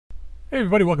Hey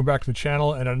everybody, welcome back to the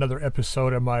channel and another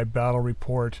episode of my Battle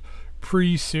Report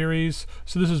pre-series.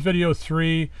 So this is video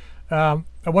 3. I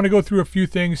want to go through a few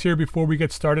things here before we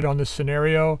get started on this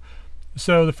scenario.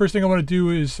 So the first thing I want to do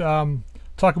is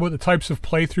talk about the types of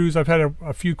playthroughs. I've had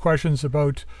a few questions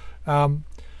about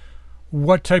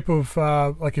what type of,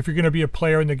 like if you're going to be a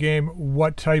player in the game,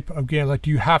 what type of game, like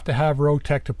do you have to have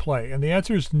Roguetech to play? And the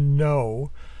answer is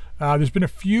no. There's been a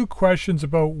few questions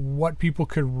about what people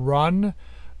could run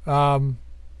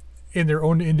in their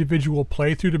own individual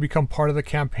playthrough to become part of the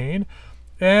campaign.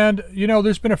 And, you know,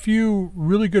 there's been a few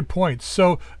really good points.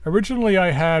 So originally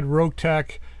I had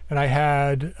Roguetech and I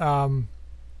had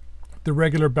the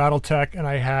regular Battletech and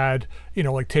I had, you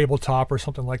know, like tabletop or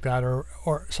something like that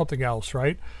or something else,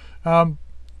 right?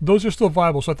 Those are still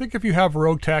viable. So I think if you have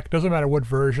Roguetech, doesn't matter what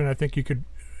version, I think you could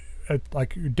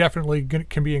like definitely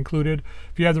can be included.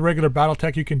 If you have the regular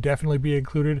Battletech, you can definitely be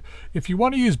included. If you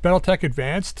want to use Battletech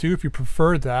Advanced too, if you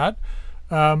prefer that,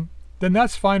 then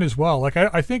that's fine as well. Like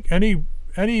I think any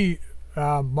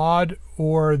mod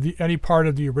or any part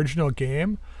of the original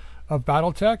game of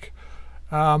Battletech,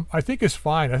 I think is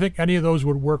fine. I think any of those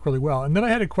would work really well. And then I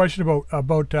had a question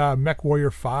about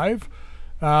MechWarrior 5.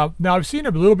 Now I've seen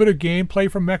a little bit of gameplay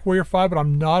from MechWarrior 5, but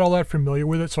I'm not all that familiar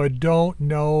with it, so I don't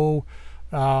know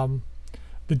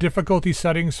the difficulty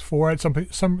settings for it.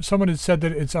 Someone had said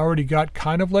that it's already got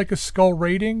kind of like a skull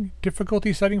rating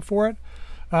difficulty setting for it.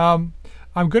 I'm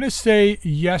going to say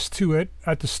yes to it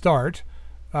at the start,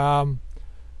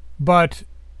 but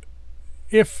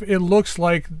if it looks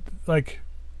like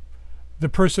the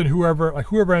person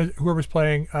whoever's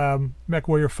playing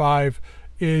MechWarrior 5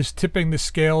 is tipping the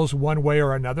scales one way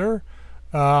or another,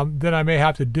 then I may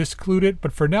have to disclude it,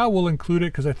 but for now we'll include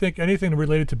it because I think anything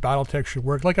related to Battletech should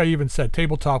work. Like I even said,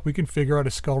 tabletop, we can figure out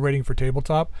a skull rating for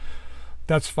tabletop.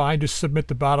 That's fine. Just submit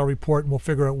the battle report and we'll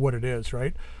figure out what it is,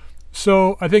 right?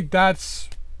 So I think that's,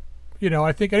 you know,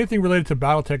 I think anything related to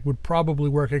Battletech would probably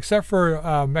work, except for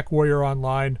MechWarrior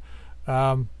Online,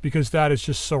 because that is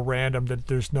just so random that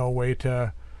there's no way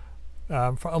to,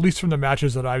 at least from the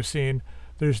matches that I've seen,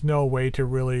 there's no way to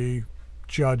really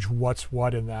judge what's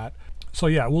what in that. So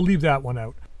yeah, we'll leave that one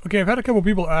out. Okay, I've had a couple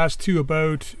people ask too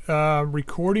about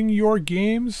recording your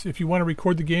games, if you want to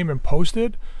record the game and post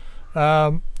it.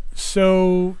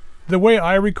 So the way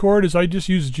I record is I just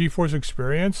use GeForce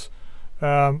Experience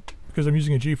because I'm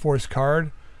using a GeForce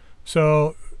card.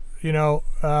 So, you know,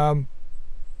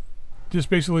 just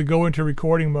basically go into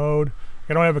recording mode.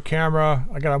 I don't have a camera,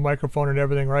 I got a microphone and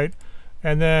everything, right?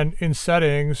 And then in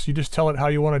settings, you just tell it how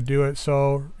you want to do it.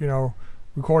 So, you know,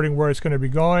 recording where it's going to be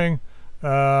going.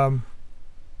 Where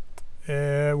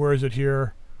is it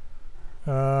here?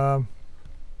 You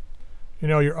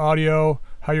know, your audio,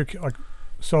 how you're like,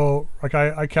 so like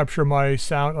I capture my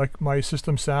sound, like my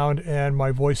system sound and my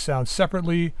voice sound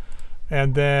separately.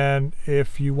 And then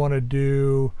if you want to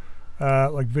do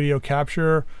like video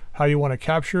capture, how you want to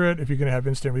capture it, if you're going to have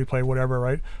instant replay, whatever,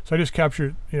 right? So I just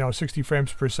capture, you know, 60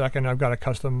 frames per second. I've got a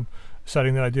custom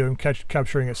setting that I do. I'm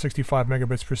capturing at 65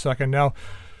 megabits per second. Now,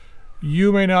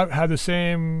 you may not have the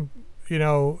same, you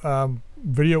know,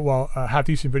 half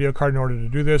decent video card in order to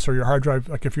do this, or your hard drive.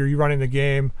 Like if you're running the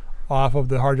game off of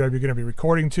the hard drive you're going to be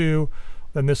recording to,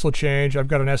 then this will change. I've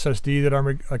got an SSD that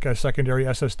I'm like a secondary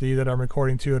SSD that I'm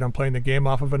recording to, and I'm playing the game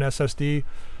off of an SSD,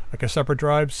 like a separate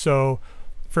drive. So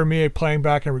for me, playing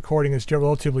back and recording is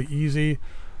relatively easy.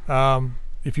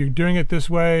 If you're doing it this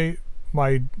way,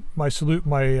 my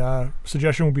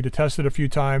suggestion would be to test it a few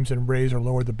times and raise or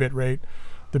lower the bit rate.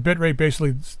 The bit rate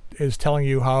basically is telling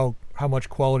you how much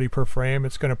quality per frame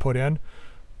it's going to put in.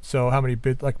 So how many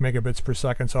megabits per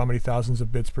second, so how many thousands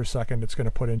of bits per second it's going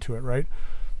to put into it, right?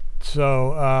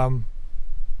 So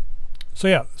so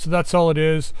yeah, so that's all it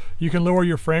is. You can lower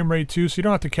your frame rate too, so you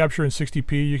don't have to capture in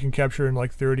 60p. You can capture in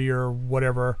like 30 or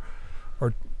whatever,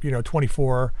 or you know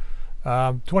 24.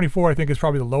 24 I think is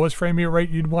probably the lowest frame rate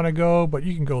you'd want to go, but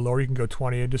you can go lower. You can go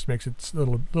 20. It just makes it a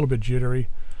little bit jittery.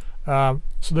 So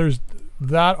there's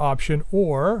that option,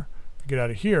 or get out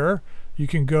of here, you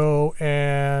can go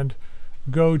to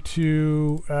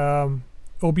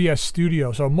OBS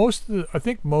Studio. So I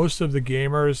think most of the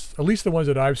gamers, at least the ones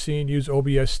that I've seen, use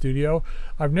OBS Studio.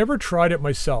 I've never tried it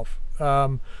myself,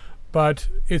 but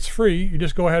it's free. You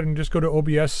just go ahead and just go to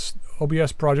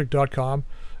obsproject.com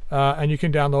and you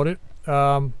can download it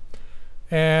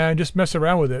and just mess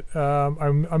around with it.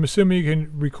 I'm assuming you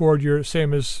can record your,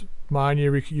 same as mine,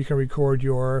 you can record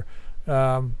your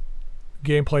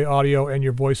gameplay audio and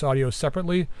your voice audio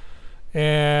separately.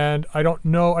 And I don't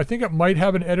know, I think it might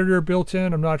have an editor built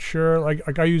in, I'm not sure.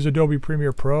 Like I use Adobe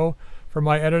Premiere Pro for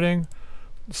my editing,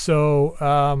 so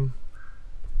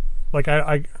like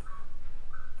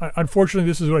unfortunately,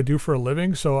 this is what I do for a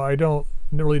living, so I don't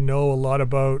really know a lot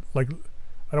about, like,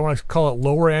 I don't want to call it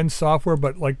lower end software,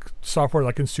 but like software,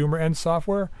 like consumer end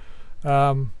software.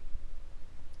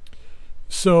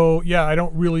 So yeah, I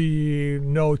don't really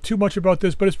know too much about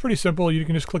this, but it's pretty simple. You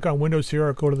can just click on Windows here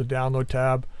or go to the download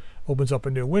tab, opens up a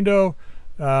new window,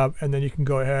 and then you can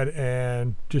go ahead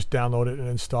and just download it and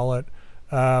install it.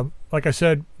 Like I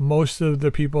said, most of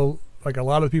the people, like a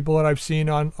lot of the people that I've seen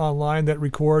online that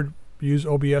record, use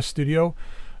OBS Studio.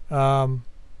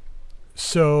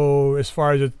 So as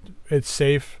far as it's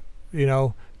safe, you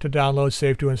know, to download,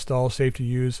 safe to install, safe to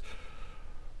use.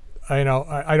 I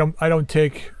don't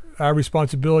take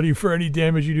responsibility for any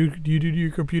damage you do to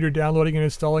your computer downloading and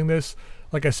installing this.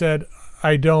 Like I said,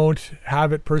 I don't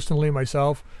have it personally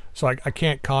myself, so I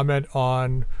can't comment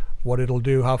on what it'll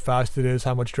do, how fast it is,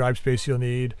 how much drive space you'll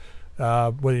need,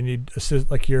 whether you need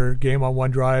like your game on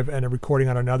one drive and a recording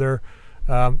on another.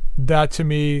 That to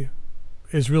me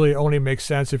is really only makes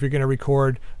sense if you're going to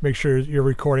record. Make sure you're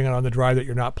recording it on the drive that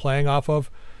you're not playing off of.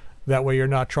 That way you're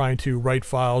not trying to write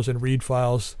files and read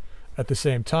files at the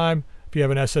same time. If you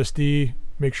have an SSD,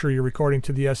 make sure you're recording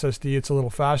to the SSD. It's a little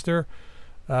faster.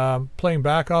 Playing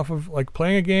back off of, like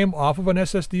playing a game off of an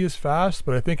SSD is fast,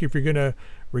 but I think if you're going to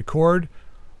record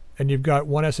and you've got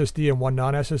one SSD and one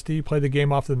non-SSD, play the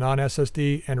game off the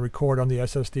non-SSD and record on the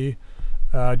SSD.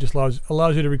 Just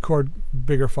allows you to record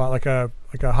bigger file, like a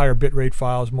higher bitrate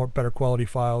files, better quality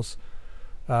files,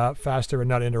 faster, and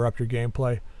not interrupt your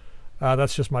gameplay.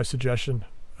 That's just my suggestion.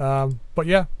 But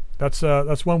yeah, that's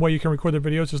one way you can record the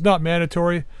videos. It's not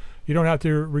mandatory. You don't have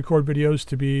to record videos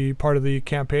to be part of the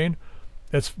campaign.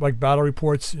 It's like battle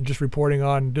reports, and just reporting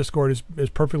on Discord is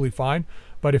perfectly fine.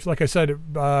 But if, like I said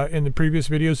in the previous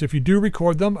videos, if you do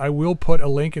record them, I will put a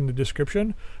link in the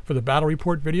description for the battle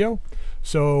report video.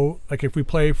 So like if we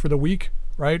play for the week,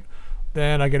 right,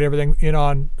 then I get everything in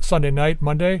on Sunday night,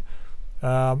 Monday.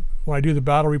 When I do the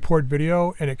battle report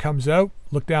video and it comes out,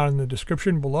 look down in the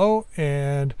description below,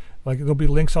 and like there'll be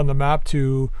links on the map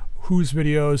to whose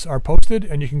videos are posted,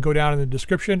 and you can go down in the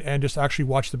description and just actually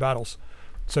watch the battles,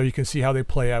 so you can see how they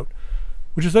play out,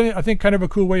 which is, I think, kind of a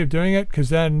cool way of doing it, because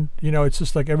then, you know, it's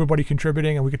just like everybody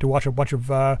contributing and we get to watch a bunch of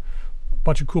cool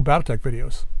Battletech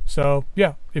videos. So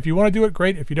yeah, if you want to do it,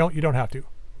 great. If you don't, you don't have to.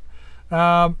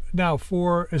 Now,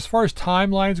 for as far as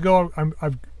timelines go,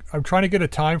 I'm trying to get a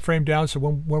time frame down so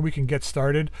when we can get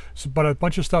started. So, but a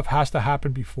bunch of stuff has to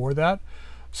happen before that.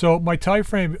 So my time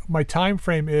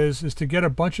frame is to get a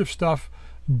bunch of stuff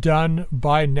done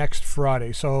by next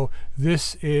Friday. So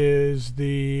this is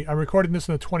I'm recording this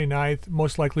on the 29th,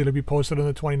 most likely to be posted on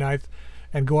the 29th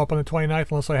and go up on the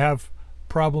 29th, unless I have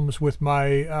problems with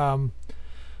my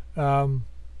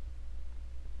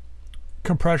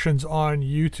compressions on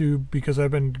YouTube, because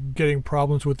I've been getting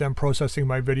problems with them processing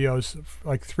my videos,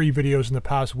 like 3 videos in the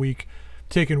past week,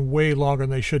 taken way longer than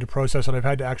they should to process, and I've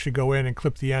had to actually go in and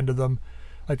clip the end of them,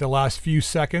 like the last few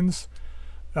seconds,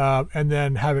 and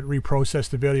then have it reprocess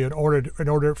the video in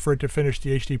order for it to finish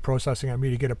the HD processing on me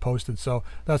to get it posted. So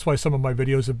that's why some of my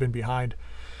videos have been behind.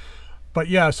 But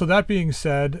yeah, so that being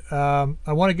said, I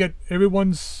want to get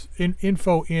everyone's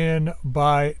info in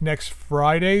by next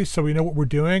Friday, so we know what we're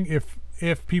doing.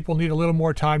 If people need a little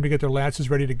more time to get their lances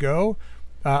ready to go,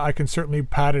 I can certainly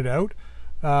pad it out.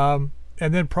 And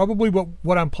then probably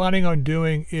what I'm planning on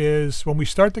doing is, when we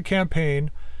start the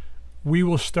campaign, we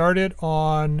will start it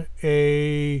on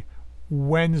a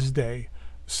Wednesday.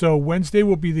 So Wednesday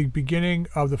will be the beginning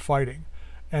of the fighting.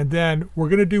 And then we're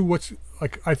going to do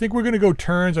I think we're going to go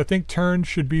turns. I think turns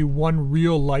should be one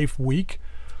real life week.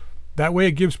 That way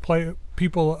it gives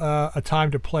people a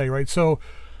time to play, right? So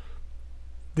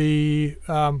the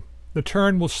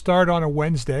turn will start on a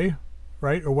Wednesday,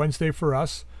 right? A Wednesday for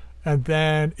us. And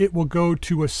then it will go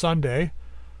to a Sunday.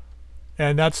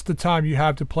 And that's the time you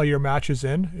have to play your matches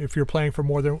in. If you're playing for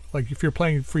more than, like if you're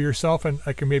playing for yourself and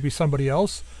like maybe somebody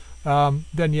else,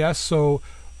 then yes. So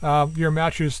your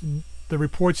matches, the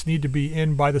reports need to be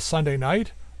in by the Sunday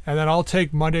night. And then I'll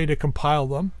take Monday to compile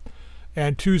them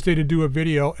and Tuesday to do a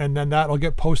video. And then that'll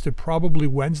get posted probably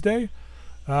Wednesday.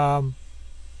 And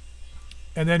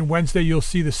then Wednesday you'll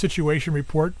see the situation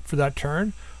report for that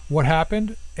turn, what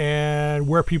happened and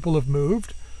where people have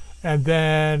moved. And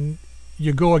then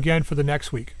you go again for the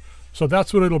next week. So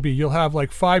that's what it'll be. You'll have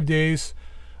like 5 days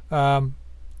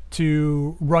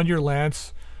to run your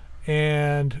lance,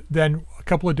 and then a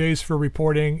couple of days for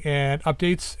reporting and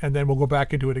updates, and then we'll go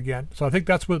back into it again. So I think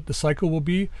that's what the cycle will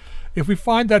be. If we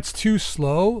find that's too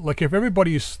slow, like if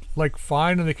everybody's like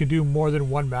fine and they can do more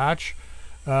than one match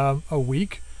a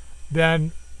week,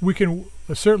 then we can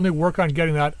certainly work on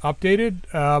getting that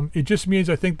updated. It just means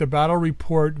I think the battle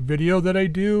report video that I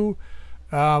do,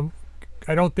 I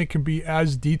don't think can be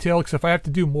as detailed, because if I have to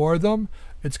do more of them,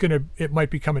 it might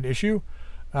become an issue.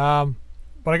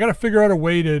 But I got to figure out a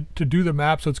way to do the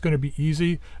map so it's going to be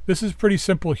easy. This is pretty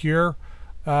simple here.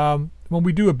 When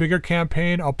we do a bigger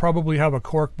campaign, I'll probably have a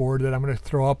cork board that I'm going to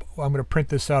throw up. I'm going to print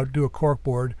this out, do a cork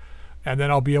board, and then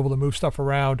I'll be able to move stuff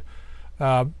around,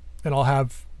 and I'll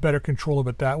have better control of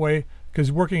it that way.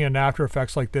 Because working in After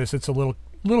Effects like this, it's a little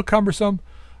cumbersome,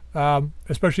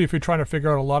 especially if you're trying to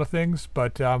figure out a lot of things.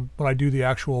 But when I do the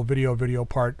actual video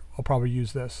part, I'll probably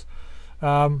use this.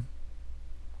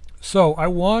 So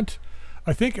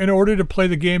I think in order to play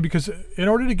the game, because in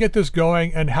order to get this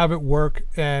going and have it work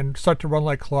and start to run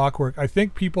like clockwork, I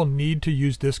think people need to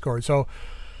use Discord. So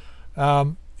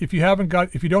if you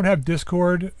don't have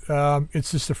Discord,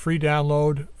 it's just a free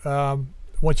download.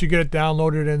 Once you get it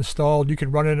downloaded and installed, you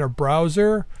can run it in a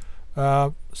browser.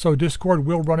 So Discord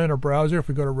will run in a browser. If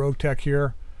we go to Roguetech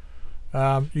here,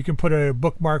 you can put a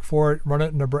bookmark for it, run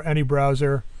it in any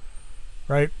browser,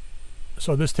 right?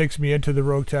 So this takes me into the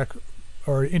Roguetech,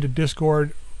 or into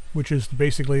Discord, which is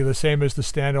basically the same as the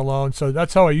standalone. So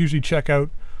that's how I usually check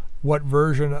out what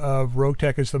version of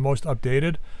Roguetech is the most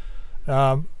updated.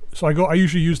 So I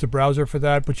usually use the browser for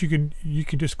that, but you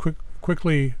can just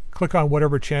quickly click on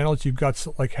whatever channels you've got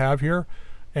have here,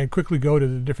 and quickly go to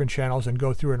the different channels and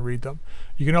go through and read them.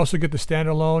 You can also get the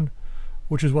standalone,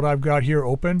 which is what I've got here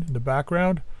open in the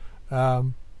background.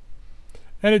 And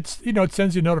it's, it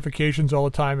sends you notifications all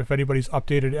the time if anybody's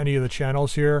updated any of the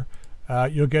channels here.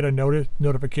 You'll get a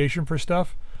notification for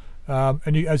stuff.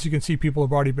 And as you can see, people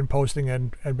have already been posting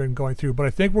and been going through. But I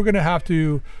think we're going to have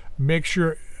to make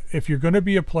sure, if you're going to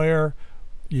be a player,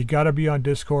 you got to be on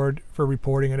Discord for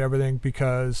reporting and everything,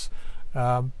 because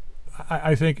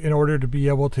I think in order to be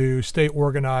able to stay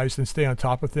organized and stay on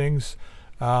top of things,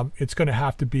 it's going to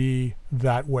have to be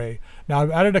that way. Now,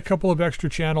 I've added a couple of extra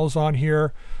channels on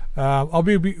here. I'll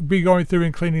be going through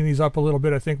and cleaning these up a little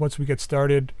bit. I think once we get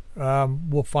started,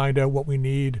 we'll find out what we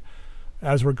need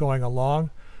as we're going along.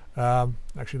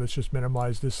 Actually, let's just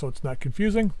minimize this so it's not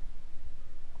confusing.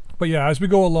 But yeah, as we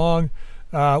go along,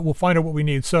 we'll find out what we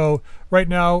need. So right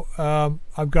now,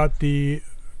 I've got the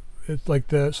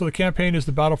campaign is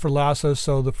the Battle for Lhasa.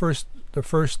 So the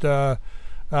first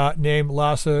name,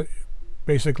 Lhasa,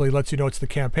 basically lets you know it's the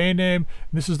campaign name.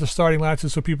 And this is the starting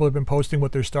lances, so people have been posting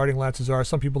what their starting lances are.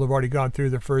 Some people have already gone through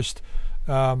the first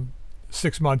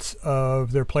 6 months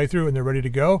of their playthrough and they're ready to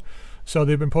go. So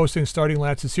they've been posting starting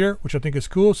lances here, which I think is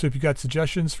cool. So if you've got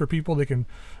suggestions for people, they can,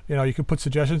 you can put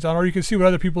suggestions on, or you can see what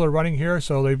other people are running here.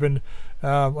 So they've been,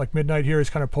 like Midnight here has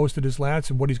kind of posted his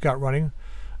lance and what he's got running,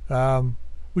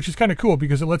 which is kind of cool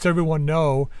because it lets everyone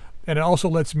know, and it also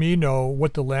lets me know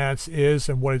what the lance is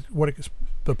and what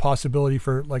the possibility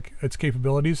for its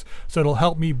capabilities. So it'll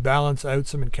help me balance out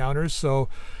some encounters. So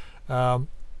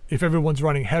if everyone's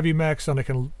running heavy mechs, then I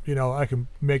can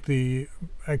make the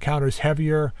encounters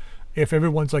heavier. If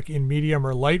everyone's in medium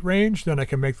or light range, then I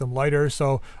can make them lighter.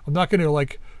 So I'm not going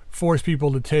to force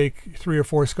people to take 3 or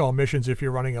 4 skull missions if you're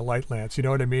running a light lance. You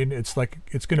know what I mean? It's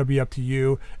it's going to be up to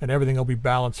you, and everything will be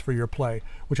balanced for your play,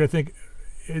 which I think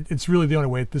it's really the only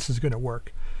way that this is going to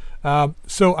work.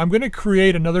 So I'm going to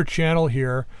create another channel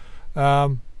here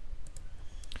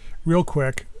real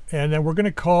quick, and then we're going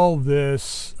to call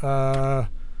this we're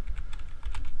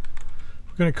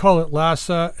going to call it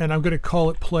Lhasa, and I'm going to call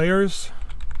it Players.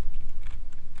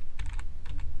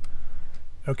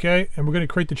 Okay, and we're going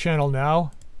to create the channel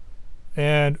now.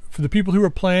 And for the people who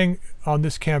are playing on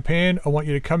this campaign, I want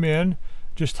you to come in,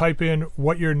 just type in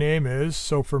what your name is.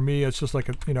 So for me, it's just like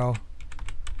a,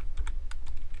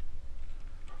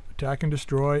 attack and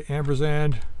destroy,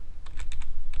 ampersand.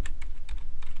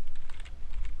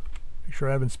 Make sure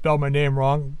I haven't spelled my name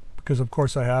wrong, because of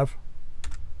course I have,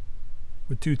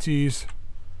 with 2 T's.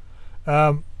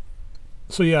 So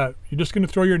yeah, you're just going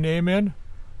to throw your name in,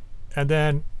 and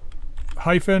then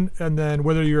hyphen, and then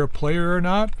whether you're a player or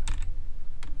not.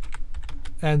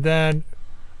 And then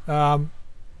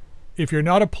if you're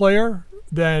not a player,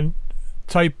 then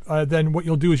type then what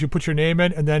you'll do is you put your name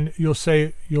in, and then you'll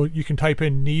say you can type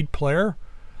in need player.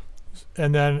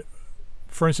 And then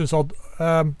for instance,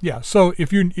 yeah, so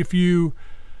if you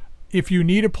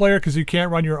need a player because you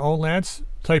can't run your own lance,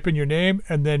 type in your name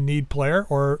and then need player,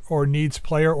 or needs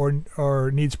player,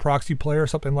 or needs proxy player, or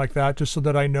something like that, just so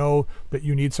that I know that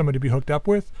you need someone to be hooked up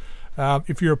with.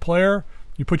 If you're a player,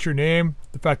 you put your name,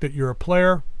 the fact that you're a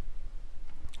player,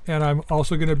 and I'm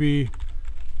also going to be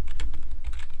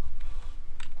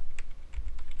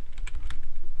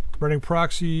running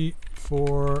proxy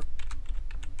for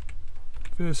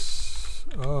Fists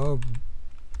of,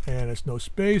 and it's no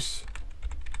space.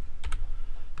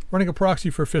 Running a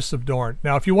proxy for Fists of Dorn.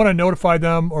 Now, if you want to notify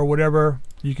them or whatever,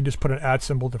 you can just put an @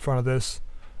 symbol in front of this.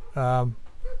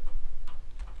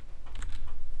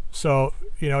 So,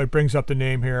 you know, it brings up the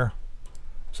name here.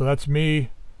 So that's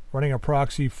me running a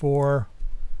proxy for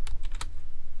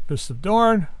Fists of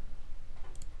Dorn,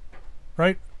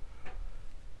 right?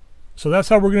 So that's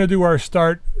how we're going to do our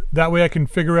start. That way I can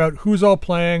figure out who's all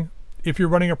playing. If you're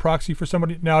running a proxy for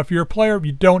somebody, now if you're a player,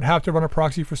 you don't have to run a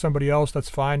proxy for somebody else.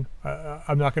 That's fine.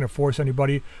 I'm not going to force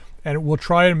anybody, and we'll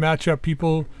try and match up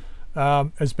people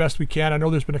as best we can. I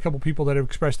know there's been a couple people that have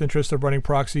expressed interest of running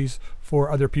proxies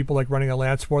for other people, like running a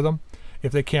lance for them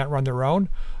if they can't run their own.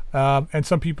 And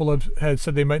some people have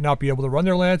said they might not be able to run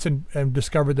their lance and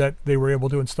discovered that they were able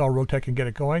to install Roguetech and get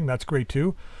it going. That's great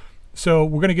too. So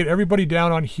we're going to get everybody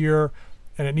down on here,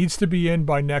 and it needs to be in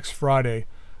by next Friday.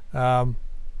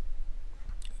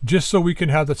 Just so we can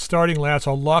have the starting lance.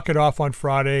 I'll lock it off on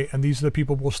Friday, and these are the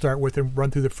people we'll start with and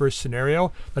run through the first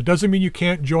scenario. That doesn't mean you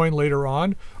can't join later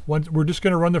on. We're just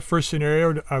going to run the first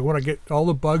scenario. I want to get all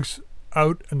the bugs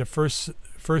out in the first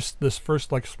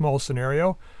like small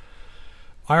scenario.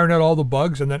 Iron out all the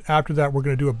bugs, and then after that we're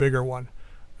going to do a bigger one.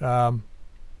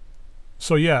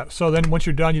 So yeah, so then once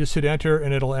you're done, you just hit enter,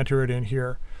 and it'll enter it in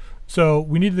here. So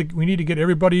we need to get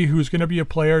everybody who's going to be a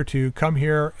player to come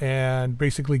here and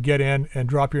basically get in and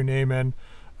drop your name in.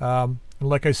 And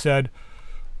like I said,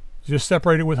 just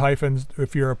separate it with hyphens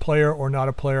if you're a player or not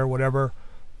a player, whatever.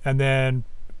 And then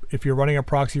if you're running a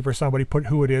proxy for somebody, put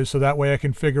who it is, so that way I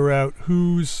can figure out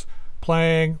who's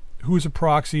playing, who's a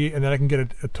proxy, and then I can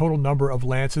get a total number of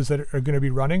lances that are going to be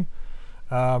running.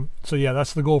 So yeah,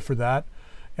 that's the goal for that.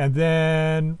 And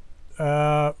then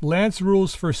lance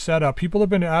rules for setup. People have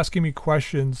been asking me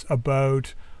questions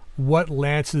about what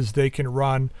lances they can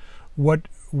run, what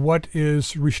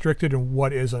is restricted and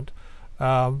what isn't.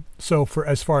 So for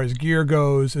as far as gear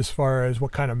goes, as far as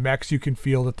what kind of mechs you can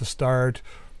field at the start,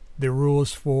 the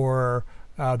rules for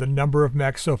the number of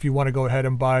mechs. So if you want to go ahead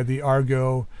and buy the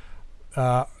Argo,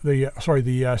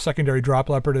 the secondary drop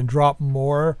leopard and drop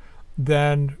more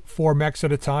than 4 mechs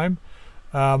at a time.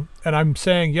 And I'm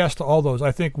saying yes to all those.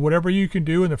 I think whatever you can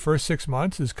do in the first 6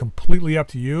 months is completely up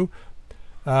to you.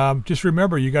 Just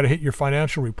remember, you got to hit your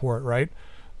financial report, right?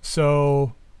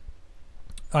 So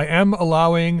I am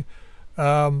allowing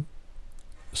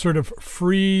sort of a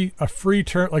free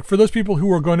turn, like for those people who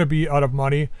are going to be out of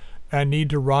money and need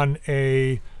to run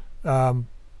a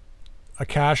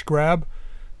cash grab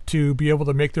to be able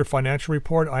to make their financial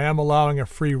report. I am allowing a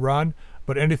free run,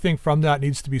 but anything from that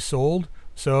needs to be sold.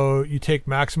 So you take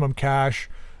maximum cash,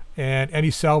 and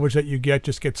any salvage that you get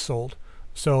just gets sold.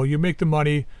 So you make the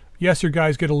money. Yes, your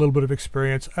guys get a little bit of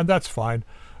experience, and that's fine.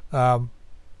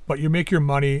 But you make your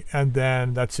money, and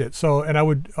then that's it. So, and I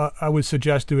would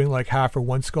suggest doing like half or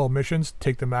 1 skull missions.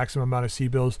 Take the maximum amount of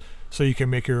C-bills so you can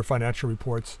make your financial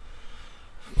reports.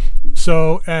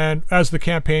 So, and as the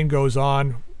campaign goes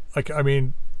on, like, I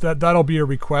mean, that'll be a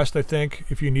request, I think,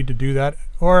 if you need to do that.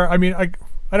 Or, I mean,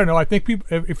 I don't know. I think people,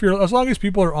 if you're, as long as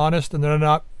people are honest and they're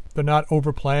not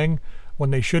overplaying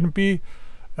when they shouldn't be,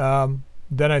 then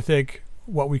I think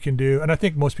what we can do, and I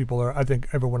think most people are. I think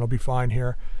everyone will be fine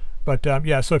here. But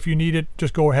yeah, so if you need it,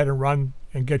 just go ahead and run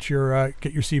and get your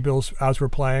C-bills as we're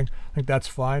playing. I think that's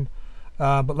fine.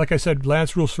 But like I said,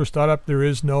 lance rules for startup. There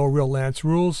is no real lance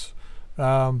rules.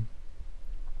 I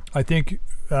think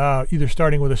either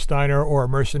starting with a Steiner or a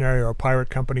mercenary or a pirate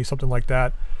company, something like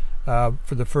that.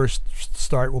 For the first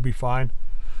start will be fine.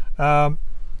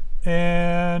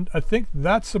 And I think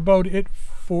that's about it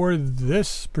for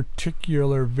this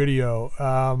particular video.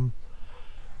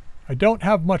 I don't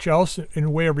have much else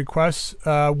in way of requests.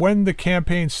 When the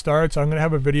campaign starts, I'm going to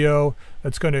have a video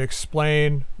that's going to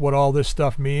explain what all this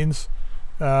stuff means,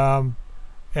 and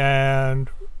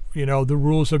you know, the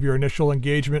rules of your initial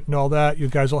engagement and all that. You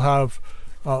guys will have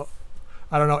I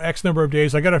don't know, X number of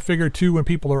days. I got to figure too when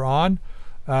people are on.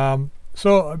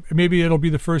 So maybe it'll be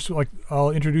the first, like, I'll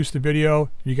introduce the video.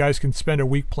 You guys can spend a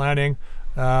week planning.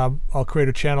 I'll create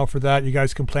a channel for that. You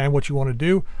guys can plan what you want to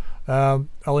do.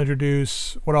 I'll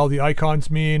introduce what all the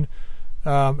icons mean,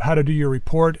 how to do your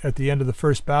report at the end of the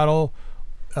first battle,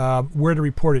 where to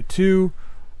report it to,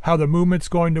 how the movement's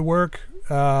going to work,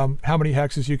 how many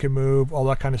hexes you can move, all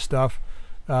that kind of stuff.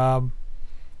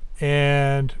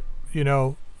 And, you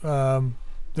know,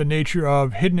 the nature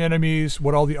of hidden enemies,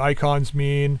 what all the icons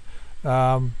mean,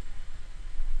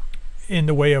 in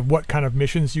the way of what kind of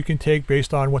missions you can take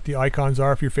based on what the icons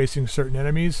are if you're facing certain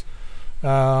enemies.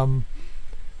 And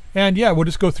yeah, we'll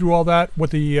just go through all that,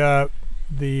 what the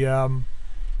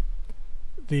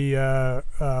the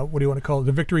what do you want to call it?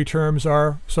 The victory terms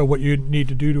are. So what you need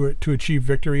to do to achieve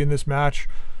victory in this match,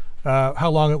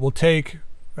 how long it will take,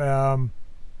 all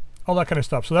that kind of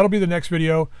stuff. So that'll be the next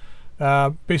video,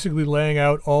 basically laying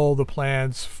out all the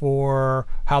plans for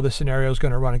how the scenario is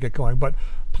going to run and get going. But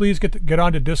please get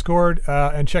onto Discord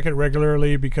and check it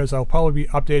regularly, because I'll probably be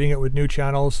updating it with new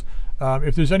channels.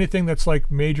 If there's anything that's like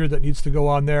major that needs to go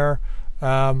on there,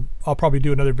 I'll probably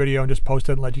do another video and just post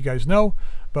it and let you guys know.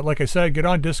 But like I said, get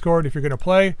on Discord if you're going to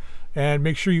play, and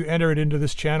make sure you enter it into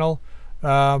this channel,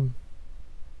 and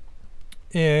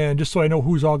just so I know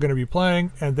who's all going to be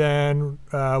playing, and then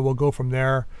we'll go from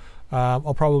there.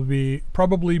 I'll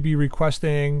probably be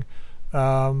requesting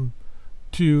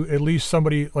to at least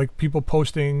somebody, like people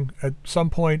posting at some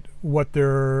point what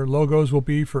their logos will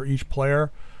be for each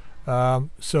player,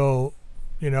 so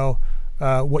you know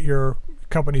what your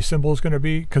company symbol is going to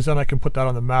be, because then I can put that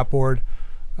on the map board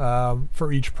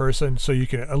for each person, so you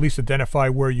can at least identify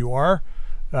where you are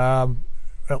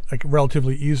like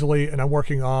relatively easily. And I'm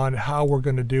working on how we're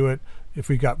going to do it if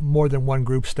we got more than one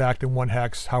group stacked in one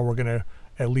hex, how we're going to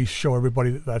at least show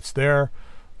everybody that's there.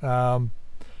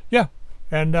 Yeah,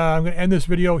 and I'm going to end this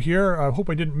video here. I hope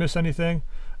I didn't miss anything.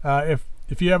 If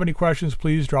you have any questions,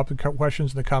 please drop the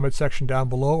questions in the comment section down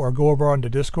below, or go over onto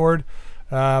Discord.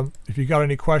 If you got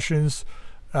any questions,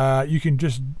 you can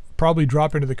just probably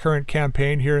drop into the current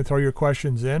campaign here and throw your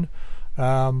questions in.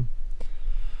 Like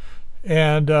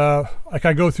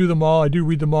I go through them all, I do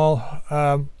read them all.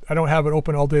 I don't have it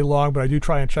open all day long, but I do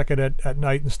try and check it at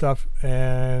night and stuff,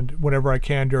 and whenever I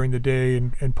can during the day,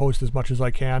 and post as much as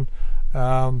I can.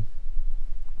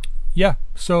 Yeah,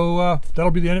 so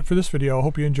that'll be the end for this video. I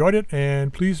hope you enjoyed it,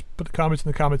 and please put the comments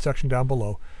in the comment section down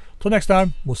below. Till next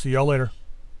time, we'll see y'all later.